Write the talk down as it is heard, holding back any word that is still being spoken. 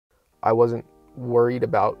I wasn't worried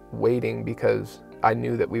about waiting because I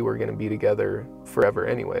knew that we were going to be together forever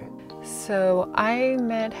anyway. So I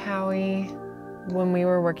met Howie when we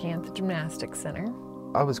were working at the gymnastics center.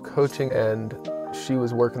 I was coaching and she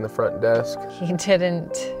was working the front desk. He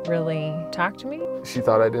didn't really talk to me. She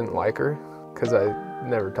thought I didn't like her because I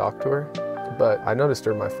never talked to her, but I noticed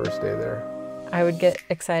her my first day there. I would get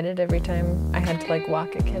excited every time I had to like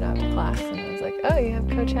walk a kid out of class, and I was like, oh, you have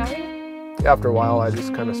Coach Howie? After a while, I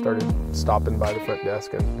just kind of started stopping by the front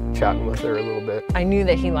desk and chatting with her a little bit. I knew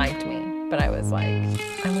that he liked me, but I was like,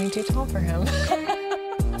 I'm way too tall for him.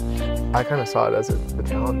 I kind of saw it as a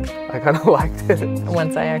challenge. I kind of liked it.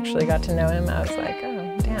 Once I actually got to know him, I was like,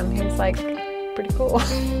 oh, damn, he's like pretty cool.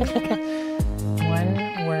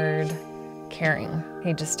 One word, caring.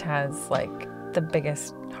 He just has like the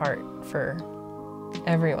biggest heart for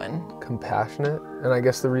everyone. Compassionate, and I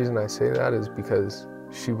guess the reason I say that is because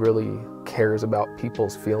she really cares about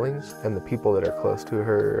people's feelings and the people that are close to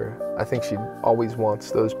her. I think she always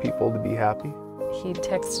wants those people to be happy. He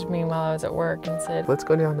texted me while I was at work and said, let's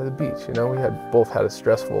go down to the beach. You know, we had both had a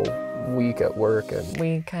stressful week at work, and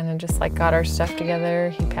we kind of just like got our stuff together.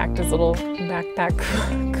 He packed his little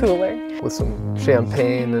backpack cooler with some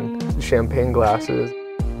champagne and champagne glasses,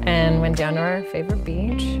 and went down to our favorite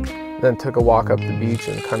beach. Then took a walk up the beach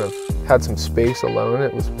and kind of had some space alone.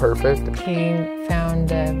 It was perfect. He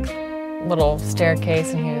found a little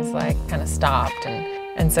staircase and he was like kind of stopped,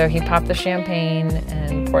 and so he popped the champagne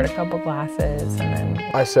and poured a couple glasses, and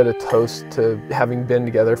then I said a toast to having been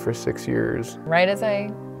together for 6 years. Right as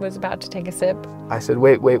I was about to take a sip, I said,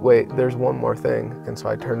 wait, there's one more thing. And so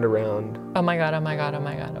I turned around. Oh my God, oh my God, oh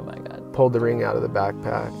my God, oh my God. Pulled the ring out of the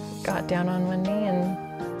backpack. Got down on one knee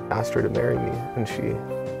and asked her to marry me, and she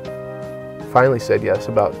finally said yes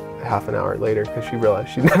about half an hour later, because she realized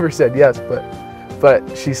she never said yes,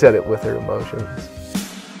 but she said it with her emotions.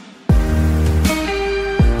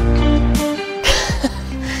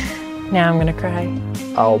 Now I'm gonna cry.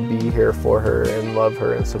 I'll be here for her and love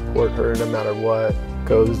her and support her no matter what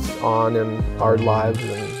goes on in our lives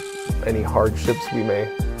and any hardships we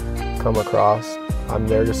may come across. I'm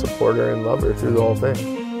there to support her and love her through the whole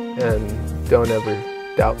thing, and don't ever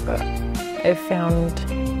doubt that. I found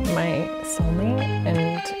my soulmate, and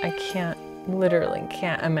I literally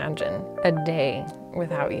can't imagine a day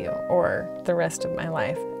without you or the rest of my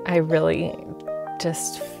life. I really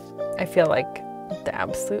I feel like the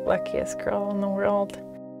absolute luckiest girl in the world.